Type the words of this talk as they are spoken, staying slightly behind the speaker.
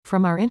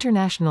From our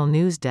international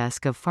news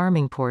desk of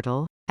Farming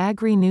Portal,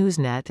 Agri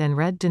Newsnet and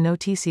Red de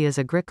Noticias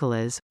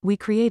Agrícolas, we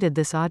created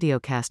this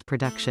audiocast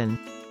production.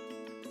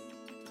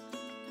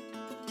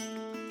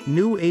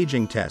 New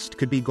aging test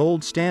could be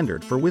gold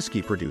standard for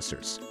whiskey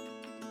producers.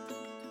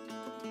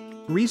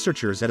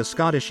 Researchers at a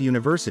Scottish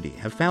university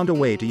have found a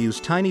way to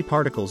use tiny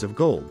particles of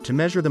gold to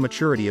measure the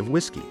maturity of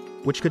whiskey,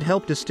 which could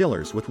help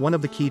distillers with one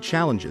of the key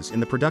challenges in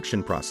the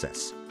production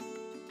process.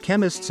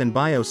 Chemists and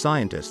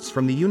bioscientists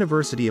from the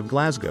University of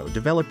Glasgow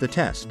developed the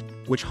test,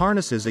 which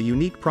harnesses a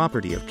unique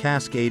property of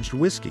cask-aged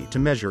whiskey to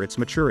measure its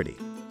maturity.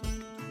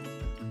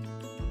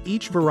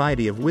 Each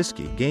variety of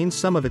whiskey gains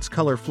some of its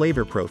color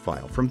flavor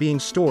profile from being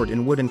stored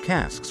in wooden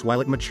casks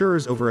while it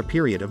matures over a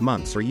period of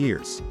months or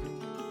years.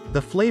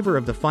 The flavor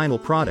of the final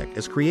product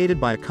is created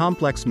by a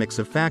complex mix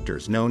of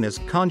factors known as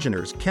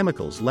congeners,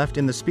 chemicals left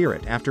in the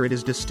spirit after it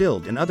is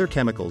distilled, and other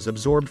chemicals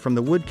absorbed from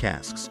the wood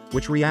casks,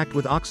 which react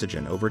with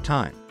oxygen over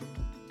time.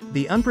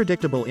 The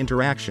unpredictable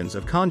interactions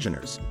of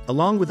congeners,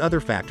 along with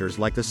other factors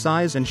like the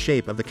size and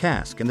shape of the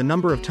cask and the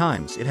number of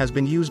times it has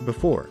been used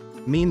before,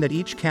 mean that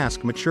each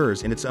cask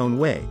matures in its own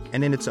way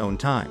and in its own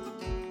time.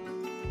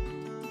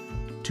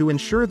 To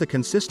ensure the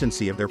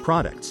consistency of their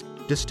products,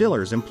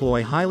 distillers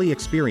employ highly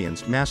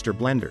experienced master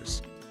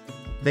blenders.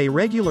 They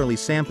regularly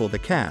sample the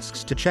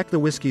casks to check the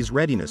whiskey's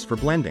readiness for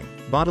blending,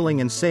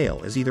 bottling and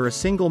sale as either a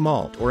single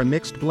malt or a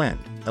mixed blend,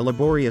 a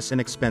laborious and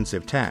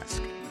expensive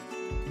task.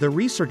 The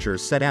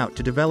researchers set out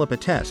to develop a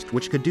test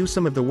which could do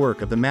some of the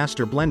work of the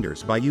master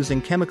blenders by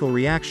using chemical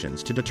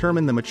reactions to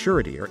determine the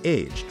maturity or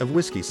age of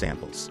whiskey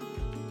samples.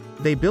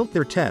 They built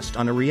their test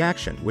on a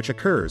reaction which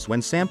occurs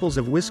when samples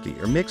of whiskey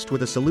are mixed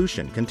with a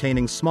solution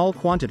containing small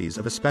quantities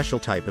of a special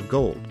type of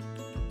gold.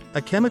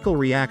 A chemical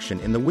reaction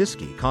in the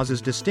whiskey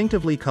causes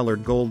distinctively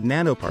colored gold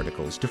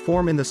nanoparticles to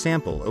form in the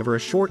sample over a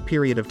short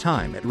period of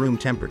time at room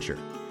temperature.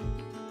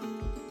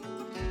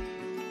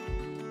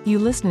 You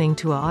listening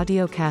to a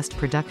audiocast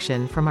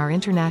production from our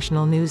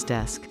international news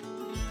desk.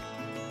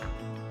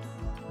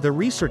 The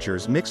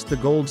researchers mixed the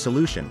gold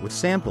solution with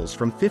samples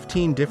from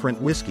 15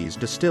 different whiskies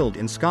distilled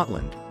in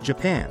Scotland,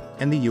 Japan,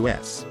 and the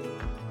US.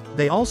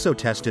 They also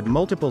tested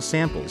multiple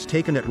samples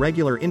taken at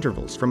regular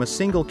intervals from a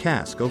single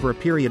cask over a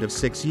period of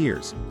 6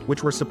 years,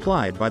 which were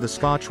supplied by the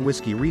Scotch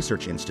Whisky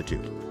Research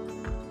Institute.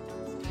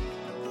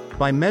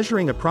 By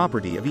measuring a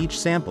property of each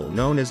sample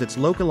known as its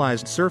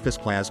localized surface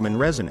plasmon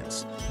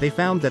resonance, they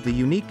found that the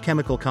unique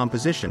chemical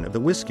composition of the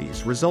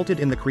whiskies resulted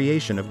in the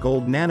creation of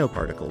gold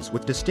nanoparticles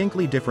with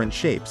distinctly different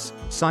shapes,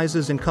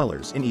 sizes and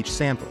colors in each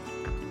sample.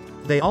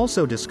 They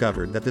also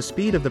discovered that the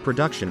speed of the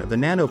production of the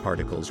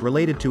nanoparticles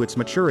related to its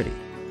maturity.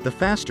 The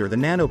faster the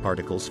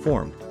nanoparticles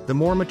formed, the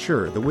more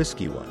mature the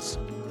whiskey was.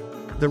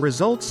 The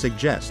results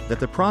suggest that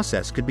the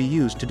process could be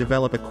used to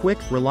develop a quick,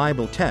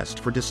 reliable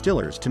test for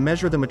distillers to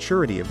measure the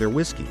maturity of their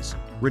whiskies,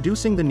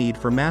 reducing the need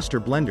for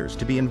master blenders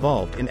to be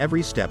involved in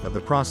every step of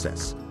the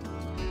process.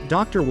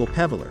 Dr. Will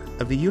Peveler,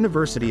 of the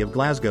University of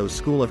Glasgow's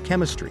School of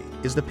Chemistry,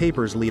 is the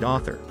paper's lead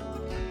author.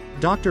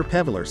 Dr.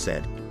 Peveler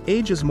said,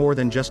 "Age is more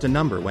than just a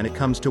number when it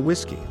comes to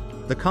whiskey.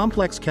 The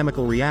complex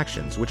chemical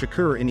reactions which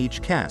occur in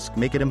each cask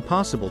make it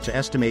impossible to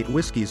estimate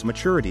whiskey's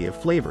maturity of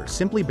flavor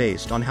simply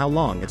based on how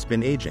long it's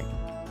been aging."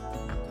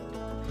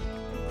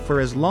 For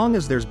as long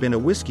as there's been a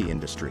whiskey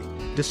industry,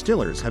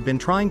 distillers have been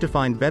trying to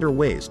find better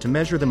ways to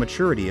measure the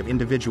maturity of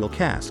individual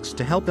casks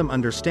to help them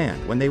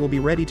understand when they will be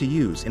ready to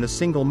use in a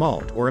single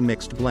malt or a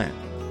mixed blend.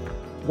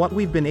 What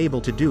we've been able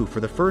to do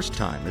for the first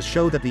time is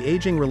show that the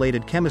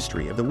aging-related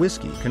chemistry of the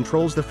whiskey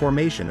controls the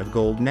formation of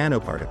gold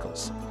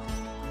nanoparticles.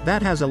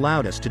 That has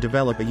allowed us to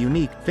develop a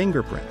unique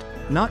fingerprint,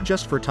 not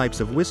just for types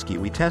of whiskey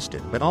we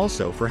tested but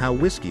also for how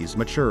whiskies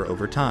mature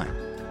over time.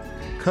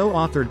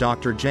 Co-author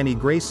Dr. Jenny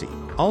Gracie,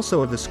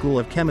 also of the School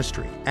of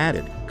Chemistry,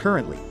 added,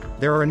 "Currently,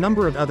 there are a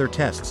number of other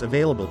tests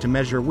available to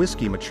measure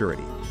whiskey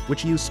maturity,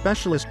 which use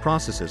specialist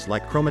processes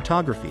like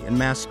chromatography and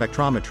mass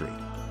spectrometry.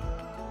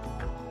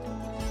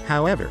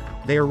 However,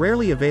 they are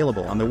rarely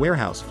available on the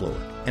warehouse floor,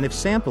 and if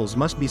samples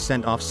must be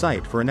sent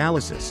off-site for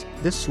analysis,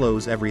 this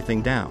slows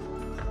everything down.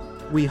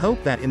 We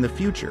hope that in the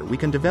future we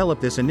can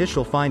develop this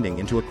initial finding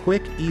into a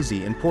quick,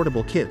 easy and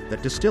portable kit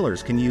that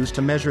distillers can use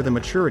to measure the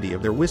maturity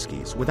of their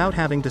whiskies without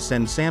having to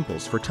send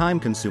samples for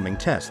time-consuming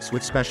tests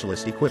with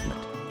specialist equipment."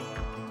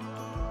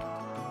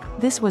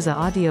 This was a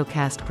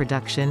audiocast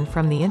production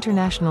from the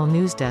international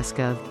news desk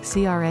of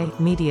CRA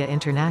Media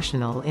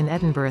International in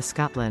Edinburgh,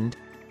 Scotland.